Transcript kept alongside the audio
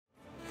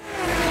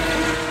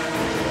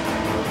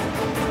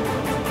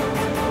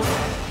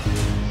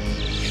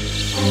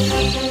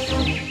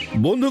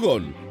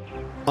বন্ধুগণ,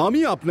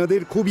 আমি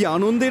আপনাদের খুবই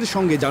আনন্দের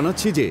সঙ্গে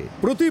জানাচ্ছি যে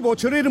প্রতি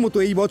বছরের মতো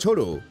এই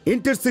বছরও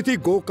ইন্টারসিটি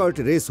গো কার্ট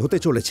রেস হতে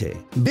চলেছে।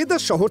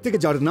 বেদাস শহর থেকে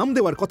যার নাম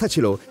দেওয়ার কথা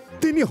ছিল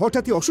তিনি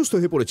হঠাৎই অসুস্থ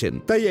হয়ে পড়েছেন,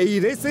 তাই এই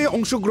রেসে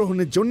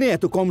অংশগ্রহণের জন্য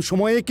এত কম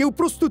সময়ে কেউ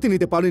প্রস্তুতি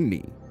নিতে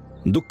পারেননি।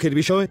 দুঃখের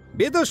বিষয়,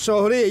 বেদাস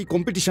শহরে এই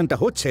কম্পিটিশনটা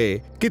হচ্ছে,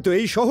 কিন্তু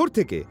এই শহর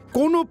থেকে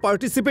কোনো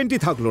পার্টিসিপেন্টই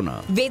থাকলো না।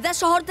 বেদাস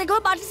শহর থেকেও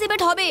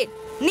পার্টিসিপেট হবে,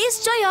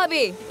 নিশ্চয়ই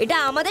হবে। এটা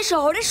আমাদের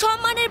শহরের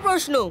সম্মানের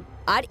প্রশ্ন,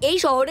 আর এই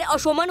শহরে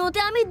অসম্মান হতে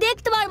আমি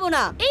দেখতে পারবো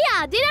না। এই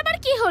আদির আবার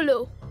কি হলো?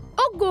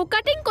 ও গো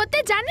কাটিং করতে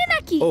জানে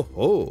নাকি?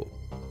 ওহো,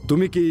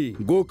 তুমি কি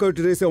গো কার্ট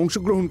রেসে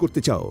অংশগ্রহণ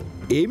করতে চাও?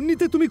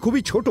 এমনিতে তুমি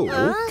খুবই ছোট,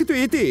 কিন্তু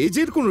এতে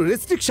এজের কোনো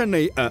রেস্ট্রিকশন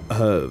নেই।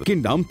 কি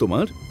নাম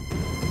তোমার?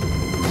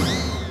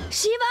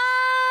 শিবা।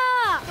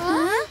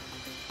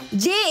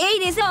 যে এই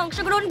রেসে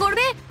অংশগ্রহণ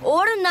করবে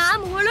ওর নাম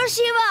হলো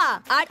শিবা,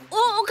 আর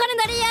ও ওখানে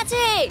দাঁড়িয়ে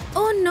আছে।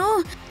 ও নো,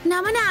 না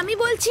মানে আমি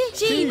বলছি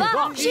শিবা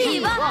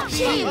শিবা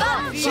শিবা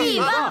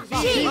শিবা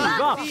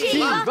শিবা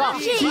শিবা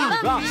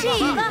শিবা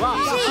শিবা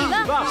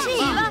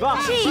শিবা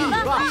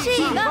শিবা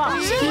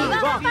শিবা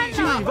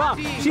শিবা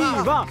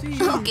শিবা।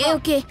 ওকে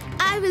ওকে,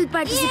 I will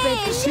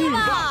participate.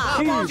 Shiba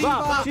Shiba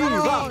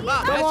Shiba,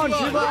 come on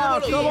Shiba,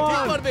 come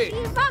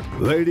on.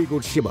 Very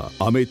good Shiba,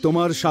 আমি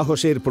তোমার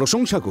সাহসের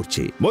প্রশংসা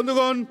করছি।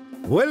 বন্ধুগণ,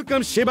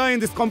 welcome Shiba in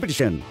this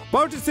competition.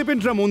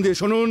 পার্টিসিপেন্টরা মন দিয়ে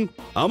শুনুন,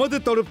 আমাদের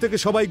তরফ থেকে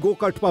সবাই গো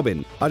কার্ট পাবেন,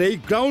 আর এই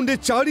গ্রাউন্ডের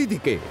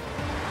চারিদিকে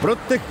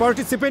প্রত্যেক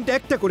পার্টিসিপেন্ট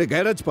একটা করে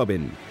গ্যারাজ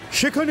পাবেন।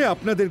 সেখানে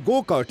আপনাদের গো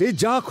কার্টে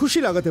যা খুশি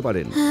লাগাতে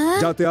পারেন,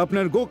 যাতে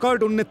আপনার গো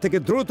কার্ট অন্যের থেকে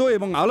দ্রুত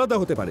এবং আলাদা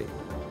হতে পারে।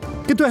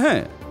 কিন্তু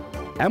হ্যাঁ,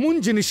 এমন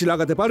জিনিস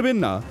লাগাতে পারবেন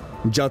না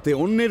যাতে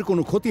অন্যের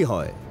কোনো ক্ষতি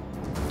হয়।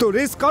 তো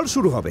রেস কাল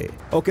শুরু হবে।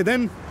 ওকে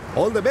দেন,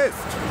 অল দ্য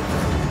বেস্ট।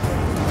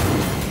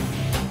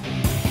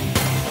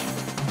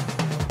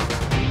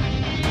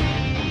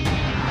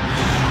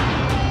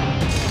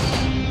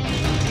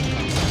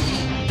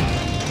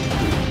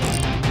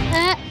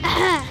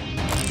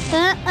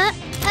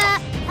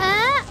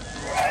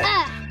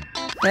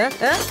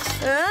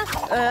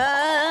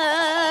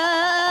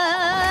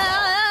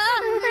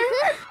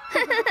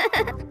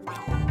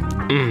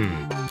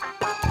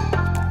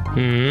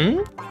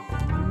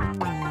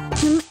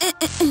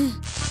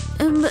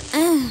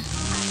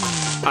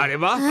 আরে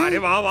বাহ, আরে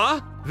বাহ বাহ,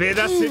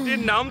 ভেদাস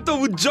সিটির নাম তো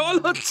উজ্জ্বল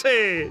হচ্ছে।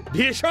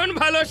 ভীষণ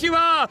ভালো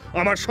শিবা,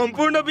 আমার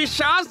সম্পূর্ণ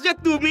বিশ্বাস যে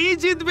তুমিই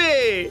জিতবে।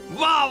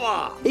 বাহ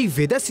বাহ। এই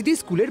ভেদাস সিটি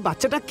স্কুলের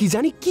বাচ্চাটা কি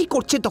জানি কি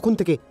করছে তখন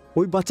থেকে।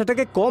 ওই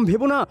বাচ্চাটাকে কম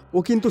ভেবো না, ও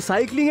কিন্তু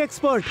সাইক্লিং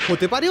এক্সপার্ট।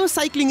 হতে পারে ও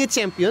সাইক্লিং এর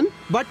চ্যাম্পিয়ন,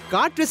 বাট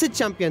কার্ট রেসের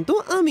চ্যাম্পিয়ন তো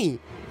আমি,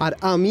 আর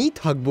আমি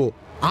থাকবো।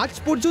 আজ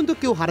পর্যন্ত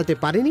কেউ হারাতে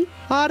পারেনি,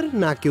 আর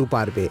না কেউ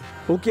পারবে।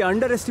 ওকে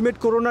আন্ডার এস্টিমেট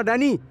করো না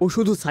ড্যানি, ও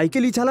শুধু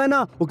সাইকেলই চালায় না,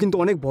 ও কিন্তু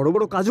অনেক বড়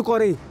বড় কাজও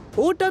করে।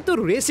 ওটা তো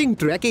রেসিং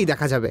ট্র্যাকেই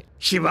দেখা যাবে।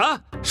 শিবা,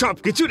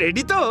 সবকিছু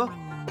রেডি তো?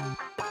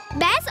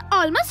 ব্যাস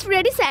অলমোস্ট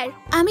রেডি স্যার,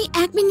 আমি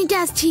 1 মিনিটে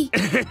আসছি।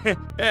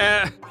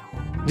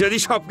 যদি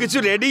সবকিছু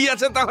রেডি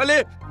আছে তাহলে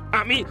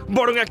আমি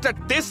বরং একটা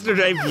টেস্ট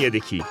ড্রাইভ নিয়ে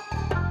দেখি।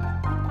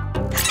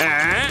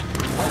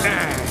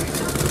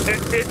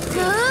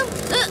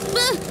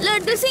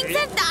 লাড্ডু সিং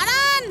স্যার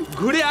দাঁড়ান।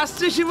 ঘুরে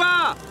আসছে শিবা,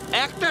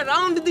 একটা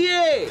রাউন্ড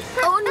দিয়ে।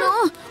 ও নো,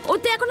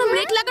 ওতে এখনো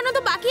ব্রেক লাগানো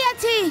তো বাকি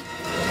আছে।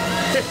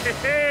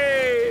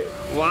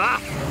 বাহ।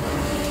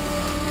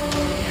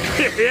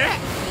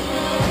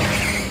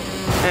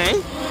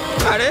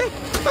 আরে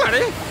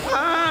আরে,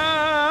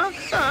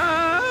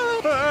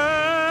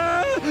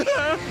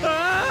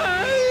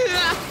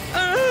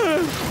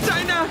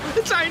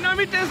 চাই না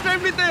আমি টেস্ট ড্রাইভ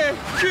নিতে।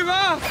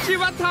 শিবা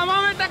শিবা,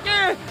 থামাও এটাকে।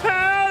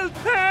 হেল্প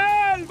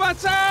হেল্প,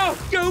 বাঁচাও,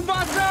 কেউ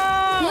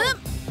বাঁচাও।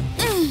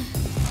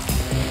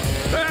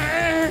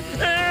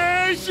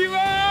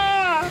 শিবা,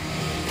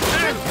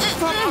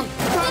 থামাও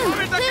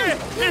এটাকে।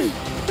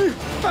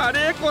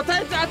 আরে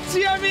কোথায় যাচ্ছি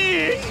আমি?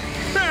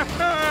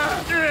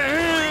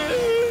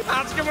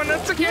 আজকে মনে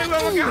হচ্ছে কেউ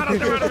আমাকে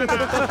হারাতে পারবে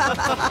না।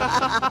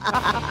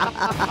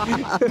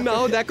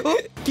 নাও দেখো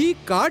কি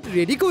কার্ট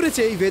রেডি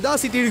করেছে এই ভেদা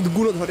সিটির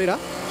গুণধরেরা।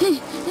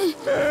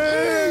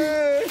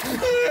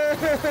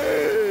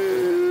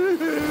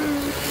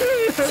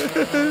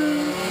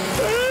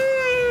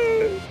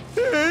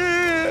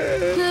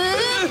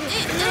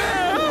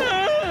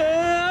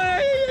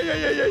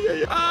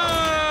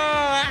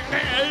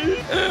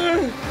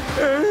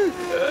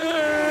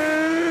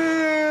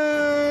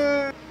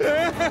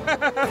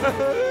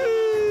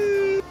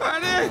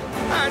 আরে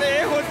আরে,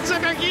 হচ্ছে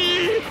নাকি?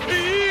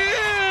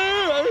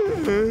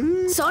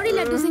 সরি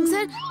লাড্ডু সিং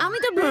স্যার, আমি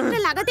তো ব্রেকটা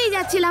লাগাতেই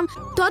যাচ্ছিলাম,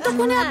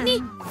 ততক্ষণে আপনি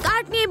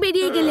কার্ট নিয়ে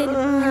বেরিয়ে গেলেন।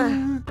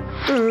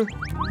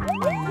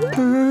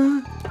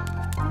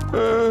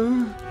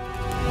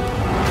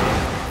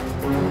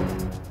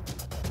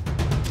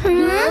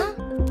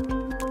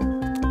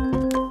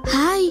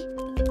 হাই।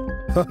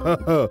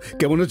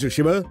 কেমন আছো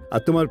শিবা?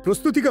 আর তোমার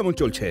প্রস্তুতি কেমন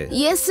চলছে?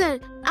 ইয়েস স্যার,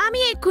 আমি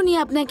এক্ষুনি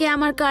আপনাকে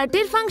আমার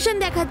কার্টের ফাংশন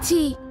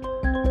দেখাচ্ছি।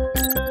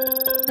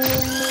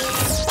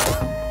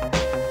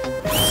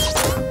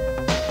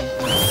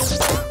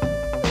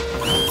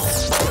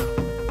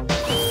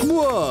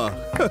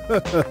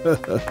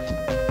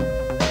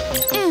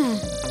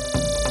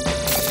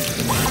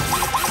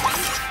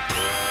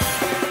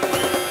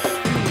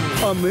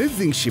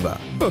 Amazing Shiba.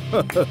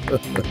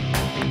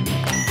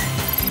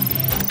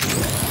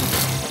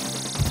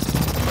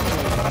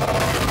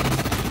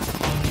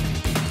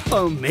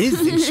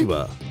 Amazing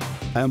Shiba,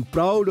 I am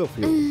proud of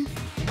you.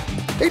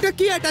 এটা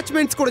কি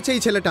অ্যাটাচমেন্টস করেছে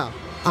এই ছেলেটা?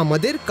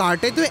 আমাদের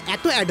কার্টে তো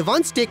এত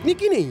অ্যাডভান্স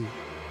টেকনিকই নেই।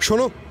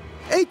 শোনো,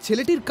 এই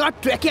ছেলেটির কার্ট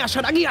ট্র্যাকে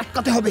আসার আগেই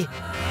আটকাতে হবে।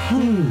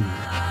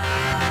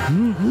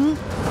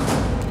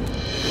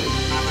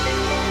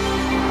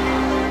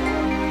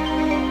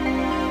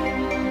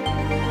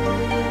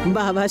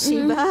 বাবা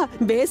শিবা,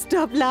 বেস্ট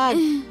অফ লাক।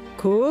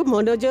 খুব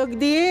মনোযোগ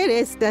দিয়ে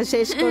রেসটা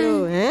শেষ করো।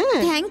 হ্যাঁ,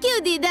 থ্যাংক ইউ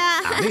দিদা।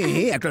 আমি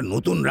একটা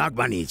নতুন রাগ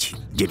বানিয়েছি,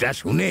 যেটা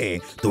শুনে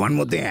তোমার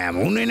মধ্যে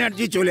এমন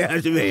এনার্জি চলে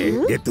আসবে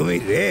যে তুমি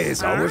রেস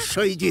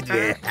অবশ্যই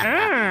জিতবে।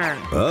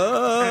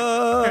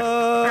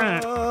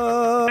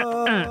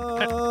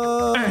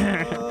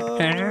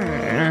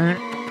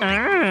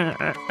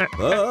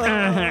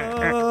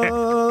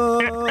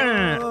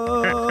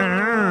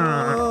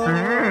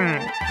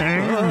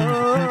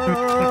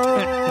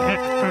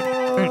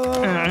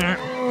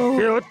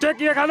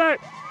 কি এখানে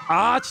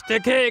আজ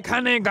থেকে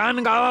এখানে গান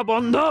গাওয়া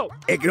বন্ধ।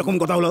 একরকম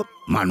কথা হলো,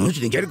 মানুষ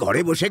নিজের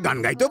ঘরে বসে গান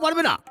গাইতেও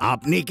পারবে না?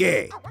 আপনি কে?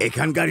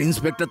 এখানকার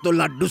ইন্সপেক্টর তো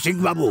লাড্ডু সিং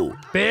বাবু।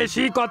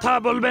 বেশি কথা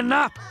বলবেন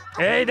না।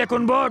 এই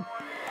দেখুন বোর্ড,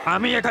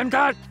 আমি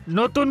এখানকার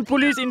নতুন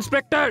পুলিশ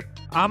ইন্সপেক্টর।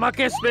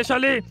 আমাকে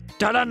স্পেশালি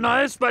যারা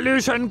নয়েজ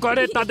পলিউশন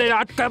করে তাদের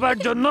আটকাবার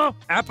জন্য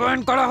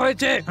অ্যাপয়েন্ট করা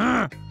হয়েছে।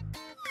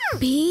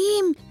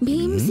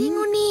 ভীম সিং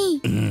উনি।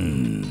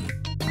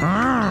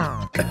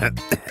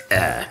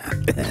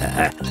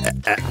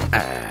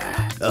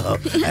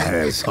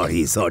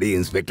 সরি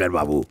ইন্সপেক্টর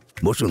বাবু,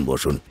 বসুন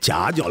বসুন, চা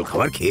জল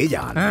খাবার খেয়ে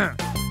যান।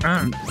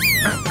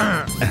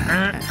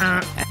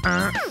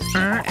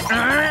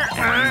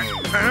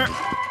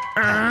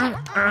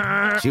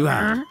 Shiba,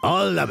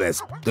 all the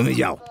best. তুমি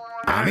যাও,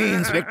 আমি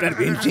ইন্সপেক্টর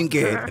ভীম সিং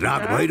কে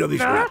রাগ ভৈরবী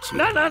শোনাচ্ছি।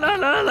 না না না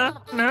না না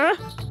না।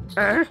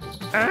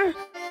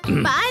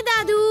 বাই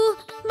দাদু,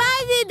 বাই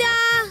দিদা।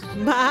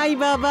 ভাই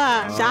বাবা,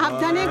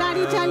 সাবধানে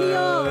গাড়ি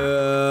চালিও।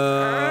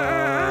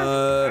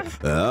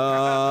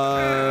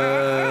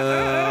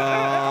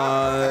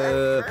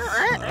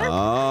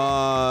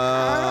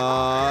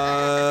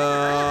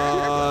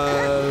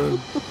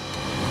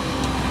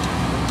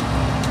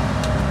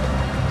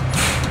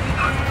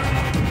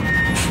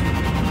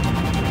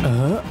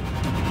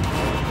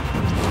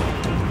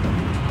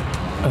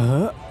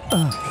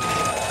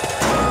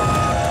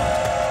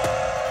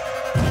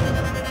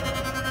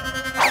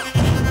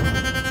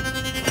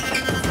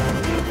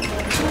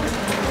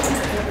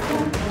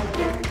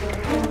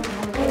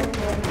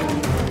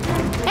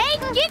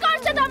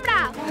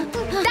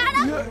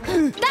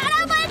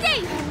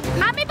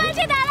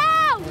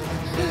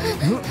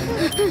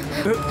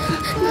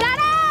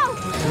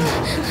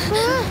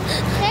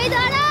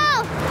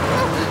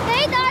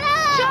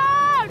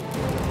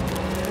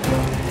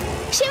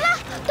 শিবা,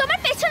 তোমার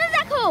পেছনে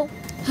দেখো,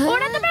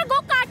 ওরা তোমার গো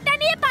কার্টটা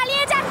নিয়ে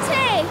পালিয়ে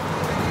যাচ্ছে।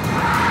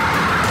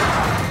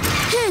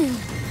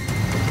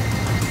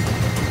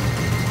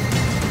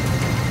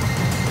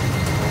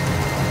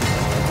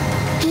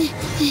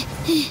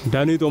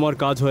 ড্যানি, তোমার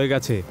কাজ হয়ে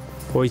গেছে।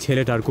 ওই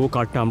ছেলেটার গো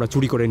কার্টটা আমরা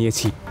চুরি করে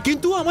নিয়েছি।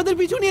 কিন্তু আমাদের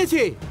পিছু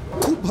নিয়েছে।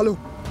 খুব ভালো,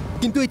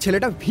 কিন্তু এই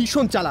ছেলেটা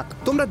ভীষণ চালাক।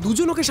 তোমরা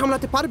দুজন ওকে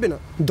সামলাতে পারবে না।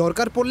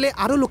 দরকার পড়লে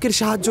আরো লোকের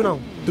সাহায্য নাও।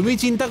 তুমি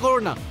চিন্তা করো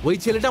না, ওই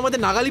ছেলেটা আমাদের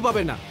নাগালই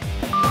পাবে না।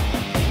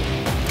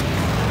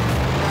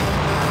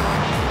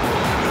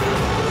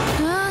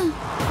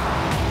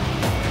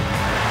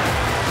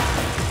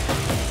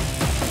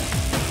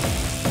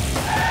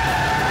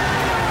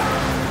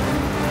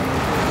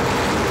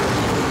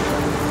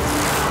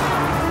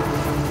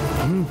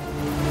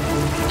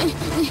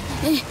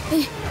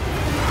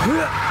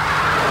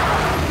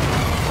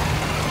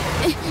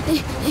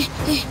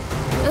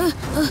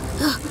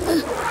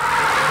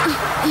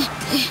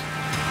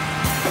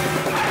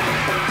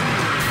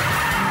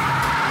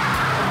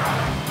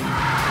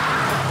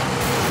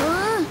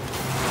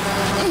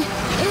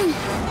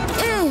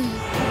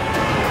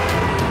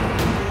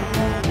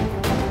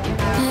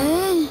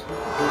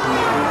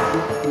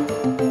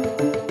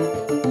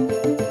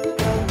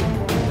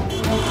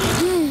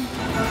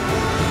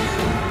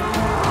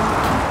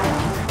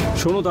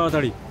 শোনো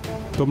তাড়াতাড়ি,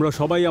 তোমরা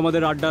সবাই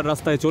আমাদের আড্ডার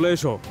রাস্তায় চলে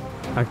এসো।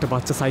 একটা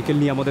বাচ্চা সাইকেল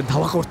নিয়ে আমাদের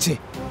ধাওয়া করছে।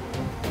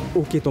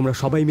 ওকে তোমরা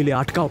সবাই মিলে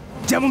আটকাও,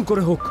 যেমন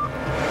করে হোক।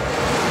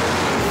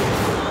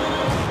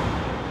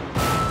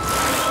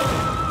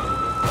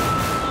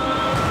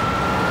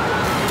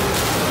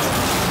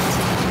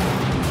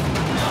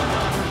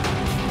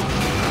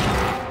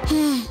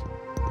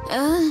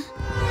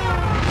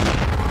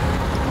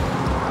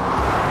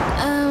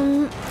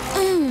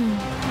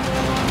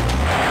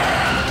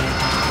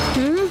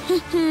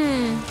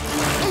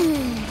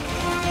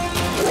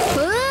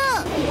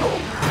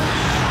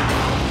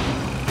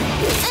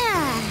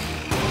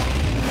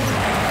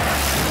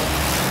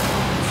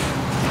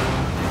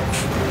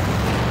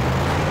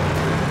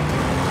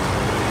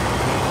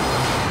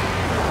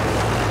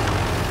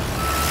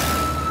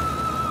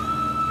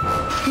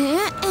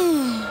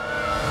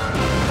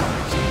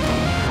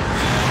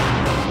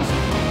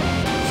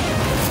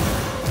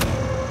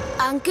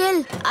 আঙ্কেল,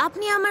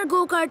 আপনি আমার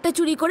গো কার্টটা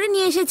চুরি করে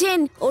নিয়ে এসেছেন,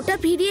 ওটা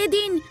ফিরিয়ে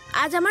দিন।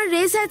 আজ আমার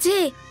রেস আছে।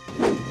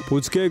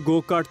 পুচকে গো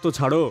কার্ট তো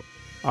ছাড়ো,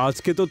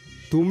 আজকে তো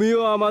তুমিও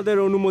আমাদের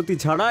অনুমতি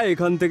ছাড়া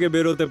এখান থেকে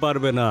বেরোতে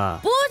পারবে না।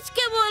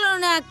 পুচকে বলো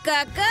না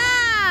কাকা।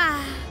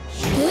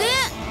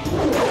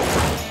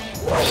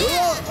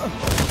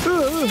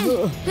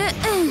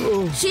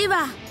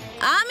 শিবা,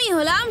 আমি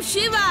হলাম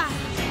শিবা।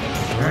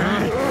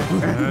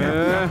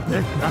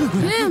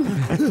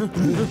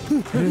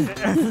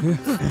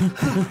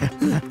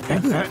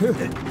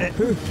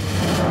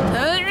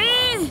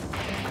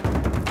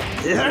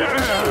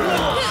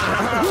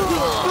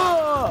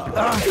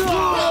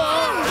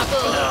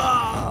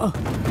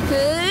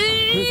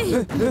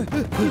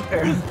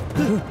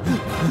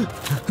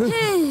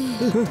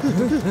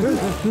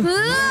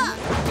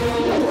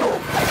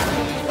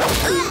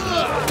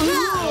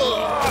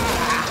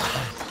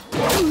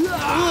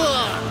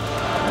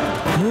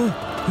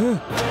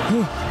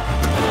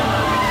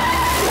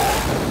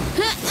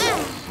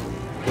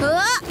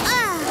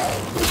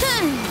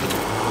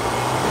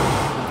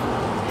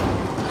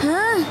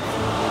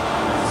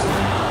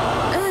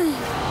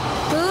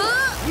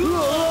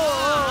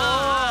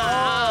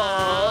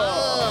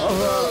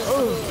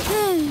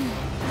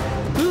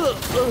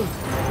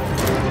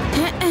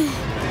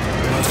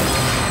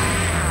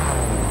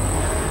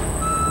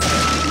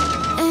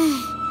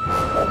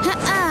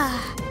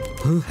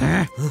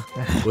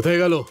 কোথায়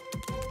গেল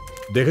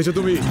দেখেছো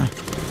তুমি?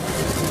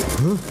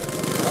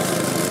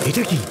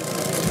 এটা কি?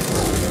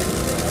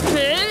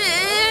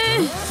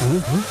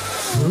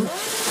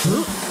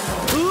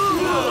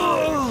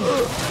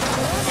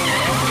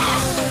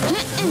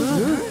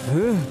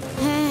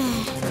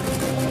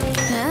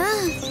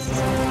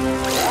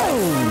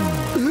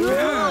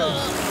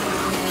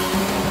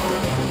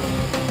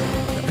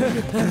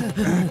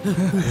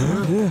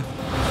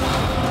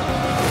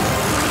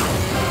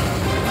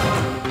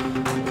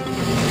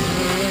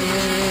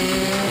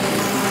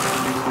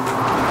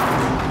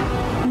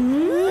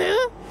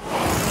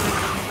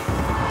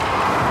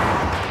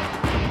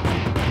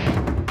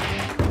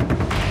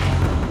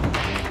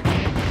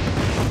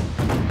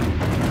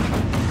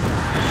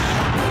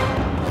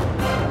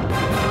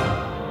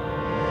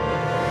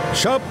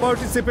 সব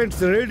পার্টিসিপেন্টস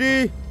রেডি?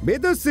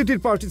 বেদাস সিটির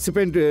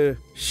পার্টিসিপেন্ট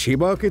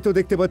শিবাকে তো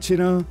দেখতে পাচ্ছি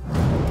না।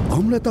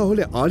 আমরা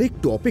তাহলে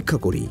আরেকটু অপেক্ষা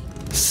করি।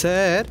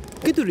 স্যার,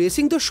 কিন্তু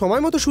রেসিং তো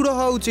সময় মতো শুরু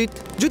হওয়া উচিত।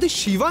 যদি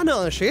শিবা না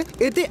আসে,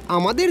 এতে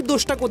আমাদের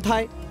দোষটা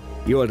কোথায়?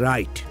 You R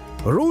right,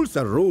 rules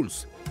R rules.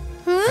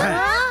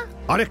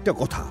 আরেকটা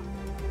কথা,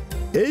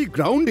 এই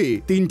গ্রাউন্ডে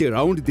 3টে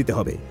রাউন্ড দিতে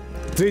হবে।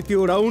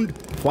 তৃতীয় round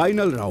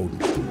final round.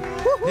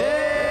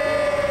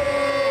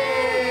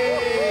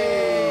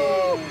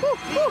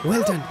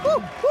 Well done,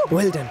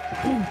 well done.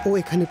 ও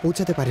এখানে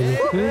পৌঁছাতে পারেনি।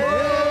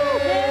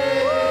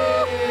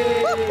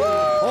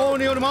 On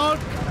your mark.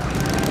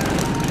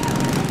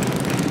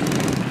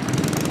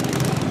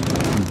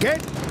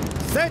 Get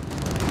set.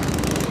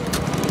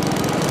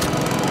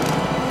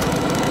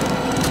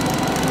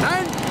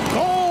 And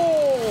go.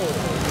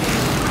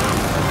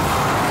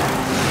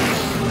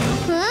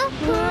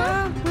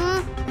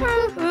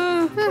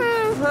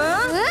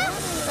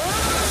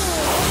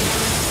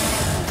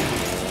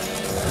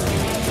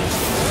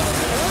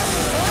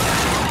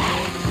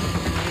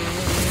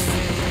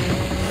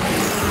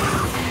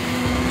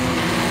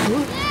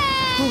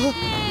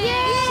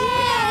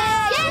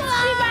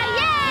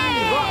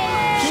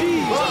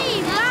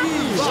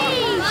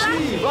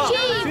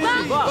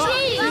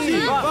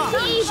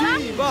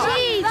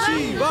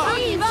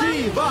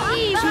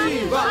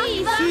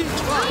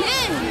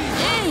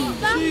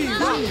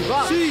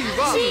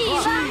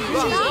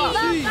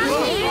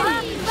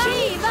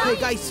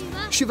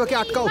 শিবাকে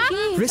আটকাও,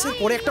 রেসের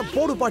পরে একটা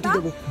বড় পার্টি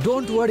দেবো।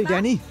 ডোন্ট ওয়ারি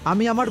ড্যানি,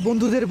 আমি আমার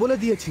বন্ধুদের বলে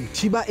দিয়েছি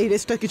শিবা এই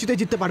রেসটা কিছুতেই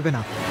জিততে পারবে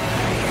না।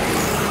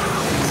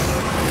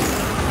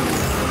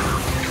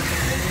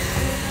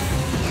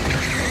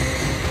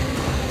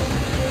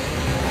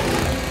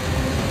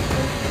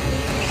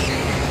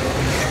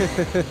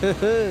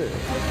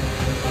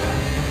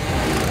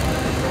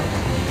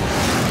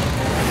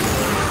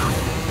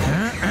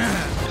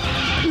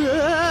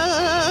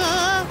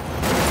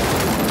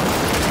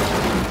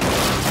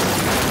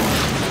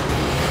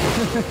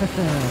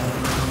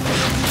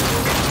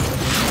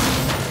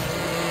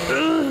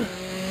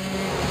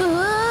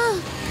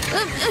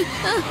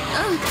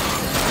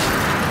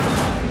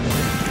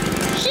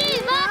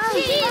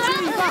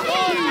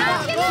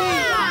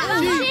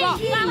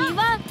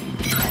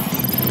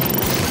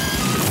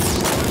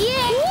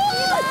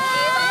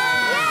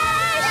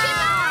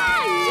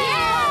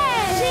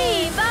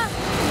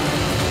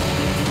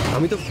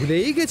 আমি তো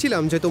ভুলেই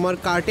গেছিলাম যে তোমার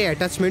কার্টে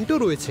অ্যাটাচমেন্টও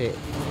রয়েছে,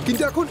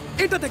 কিন্তু এখন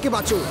এটা থেকে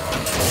বাঁচো।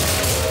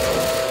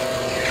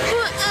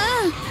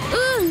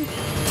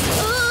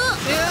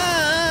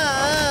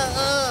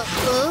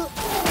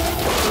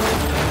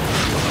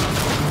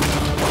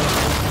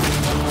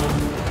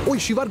 ওই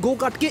শিবার গো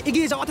কার্টকে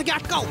এগিয়ে যাওয়া থেকে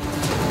আটকাও।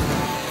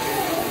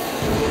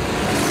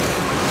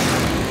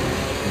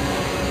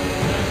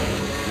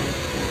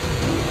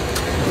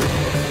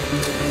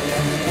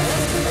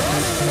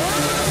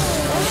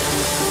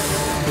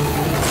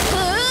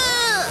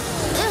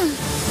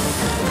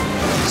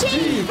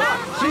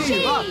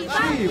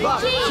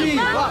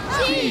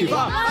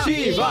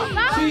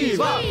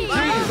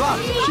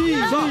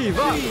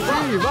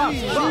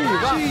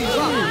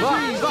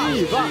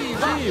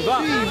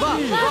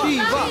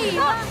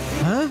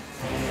 হ্যাঁ,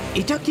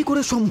 এটা কি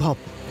করে সম্ভব?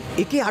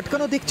 একে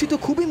আটকানো দেখছি তো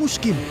খুবই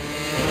মুশকিল।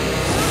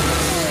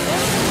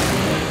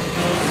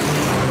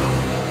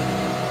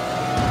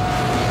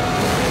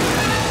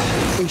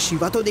 এই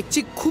শিবা তো দেখছি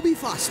খুবই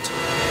ফাস্ট।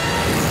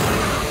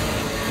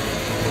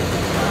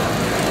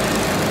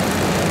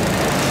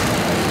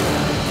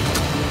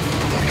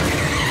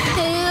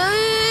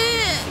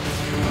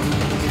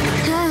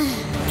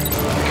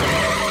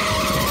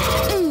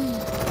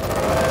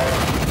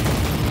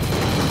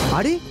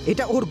 আরে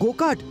এটা ওর গো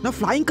কার্ট না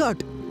ফ্লাইং কার্ট?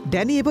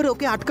 ড্যানি, এবার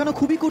ওকে আটকানো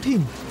খুবই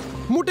কঠিন।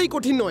 মোটেই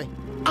কঠিন নয়,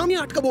 আমি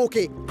আটকাবো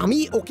ওকে। আমি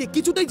ওকে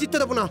কিছুতেই জিততে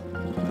দেবো না।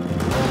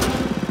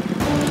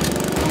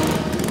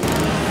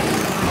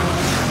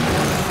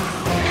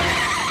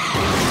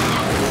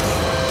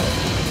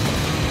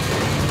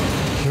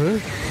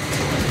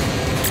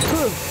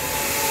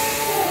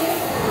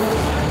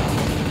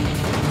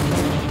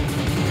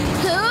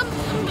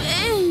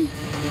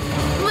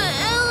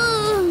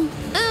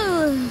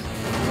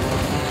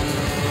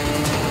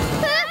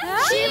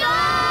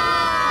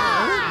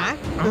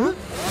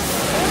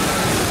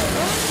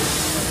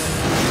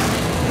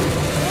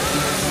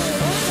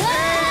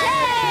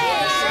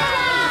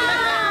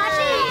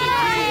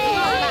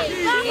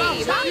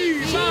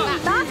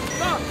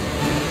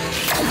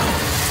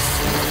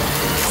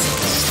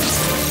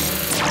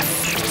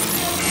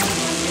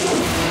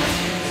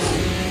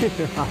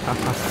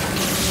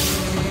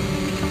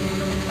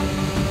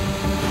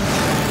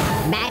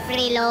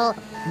 ব্যাটারি লো,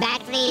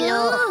 ব্যাটারি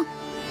লো।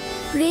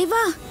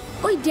 রেভা,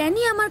 ওই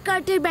ড্যানি আমার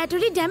কার্টের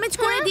ব্যাটারি ড্যামেজ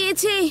করে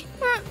দিয়েছে।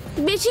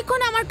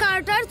 বেশিক্ষণ আমার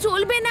কার্ট আর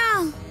চলবে না।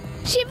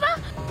 শিবা,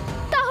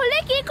 তাহলে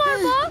কি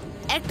করব?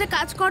 একটা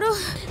কাজ করো,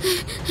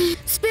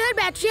 স্পেয়ার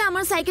ব্যাটারি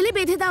আমার সাইকেলে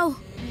বেঁধে দাও।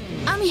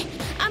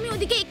 আমি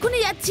ওদিকে এক্ষুনি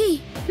যাচ্ছি।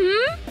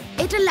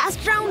 এটা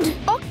লাস্ট রাউন্ড।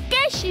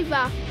 ওকে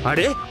শিবা।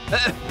 আরে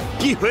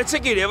কি হয়েছে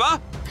কি রেবা?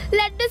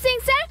 লাড্ডু সিং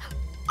স্যার,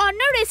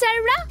 অন্য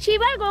রেসাররা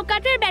শিবার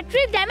গোকার্টের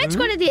ব্যাটারি ড্যামেজ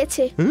করে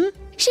দিয়েছে।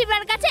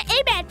 শিবার কাছে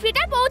এই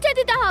ব্যাটারিটা পৌঁছে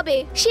দিতে হবে।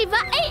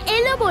 শিবা এই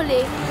এলো বলে।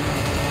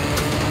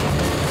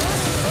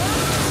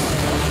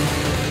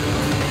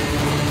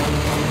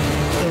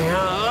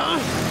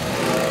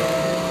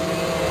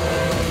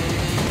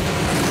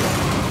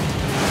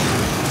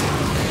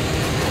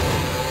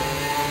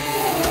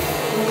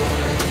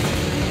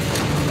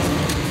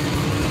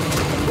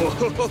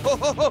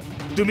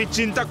 তুমি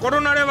চিন্তা করো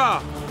না রেবা,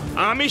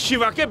 আমি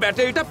শিবাকে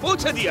ব্যাটারিটা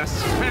পৌঁছে দিয়ে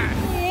আসছি।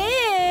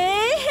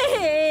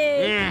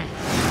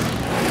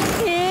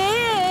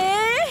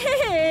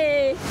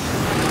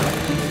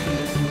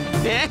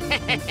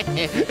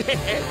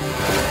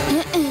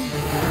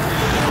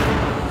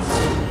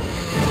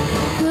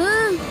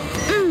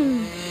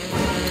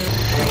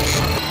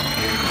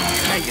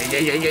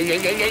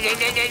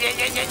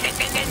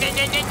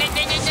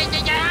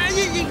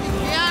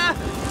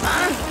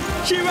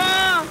 শিবা,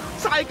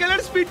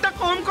 সাইকেলের স্পিডটা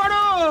কম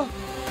করো,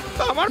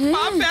 আমার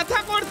পা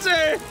ব্যথা করছে।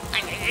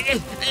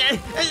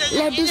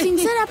 লাড্ডু সিং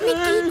স্যার, আপনি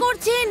কি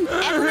করছেন?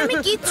 এখন আমি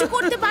কিচ্ছু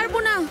করতে পারবো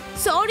না,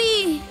 সরি।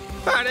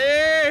 আরে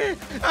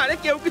আরে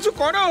কেউ কিছু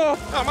করো,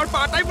 আমার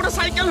পাটাই পুরো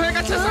সাইকেল হয়ে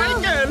গেছে।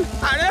 সাইকেল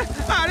আরে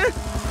আরে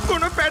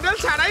কোনো প্যাডেল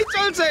ছাড়াই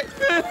চলছে।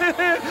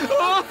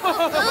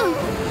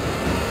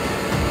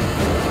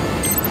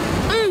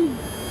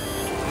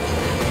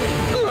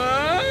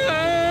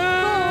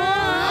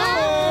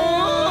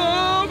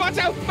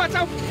 বাঁচাও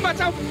বাঁচাও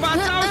বাঁচাও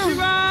বাঁচাও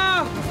শিবা।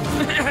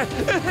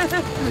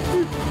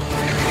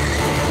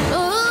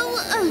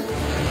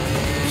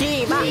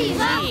 শিবা,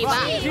 শিবা,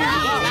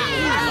 শিবা,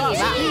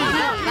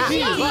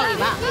 শিবা,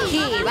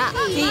 শিবা,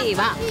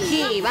 শিবা,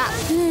 শিবা।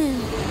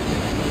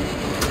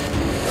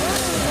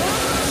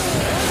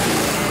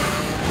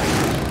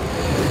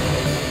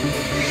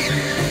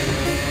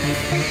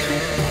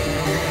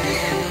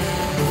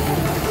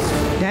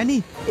 ড্যানি,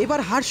 এবার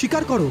হার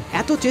স্বীকার করো।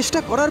 এত চেষ্টা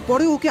করার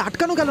পরে ওকে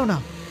আটকানো গেল না।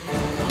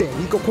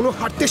 ড্যানি কখনো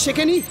হাঁটতে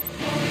শেখেনি।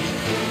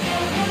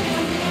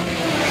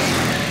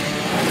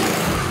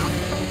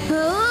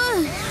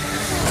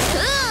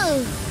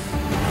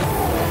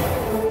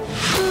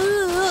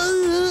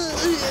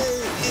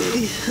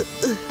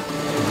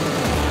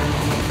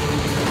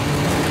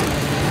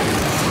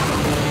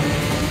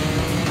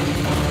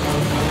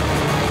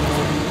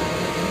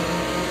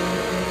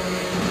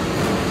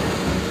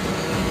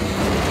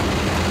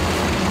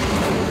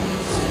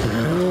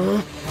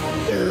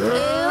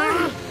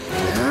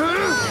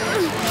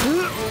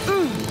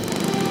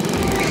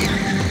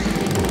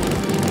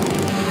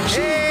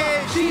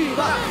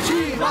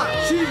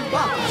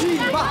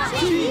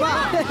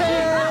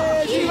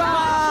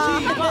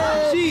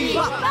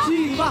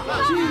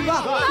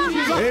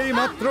 এই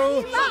মাত্র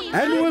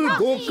অ্যানুয়াল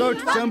গো কার্ট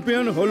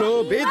চ্যাম্পিয়ন হলো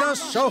বেদাস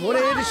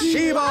শহরের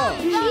শিবা।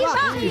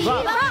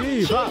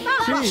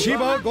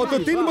 শিবা গত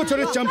 3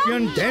 বছরের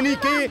চ্যাম্পিয়ন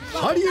ড্যানিকে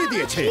হারিয়ে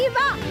দিয়েছে।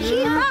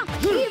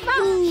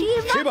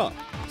 শিবা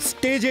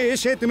স্টেজে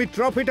এসে তুমি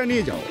ট্রফিটা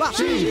নিয়ে যাও।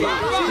 শিবা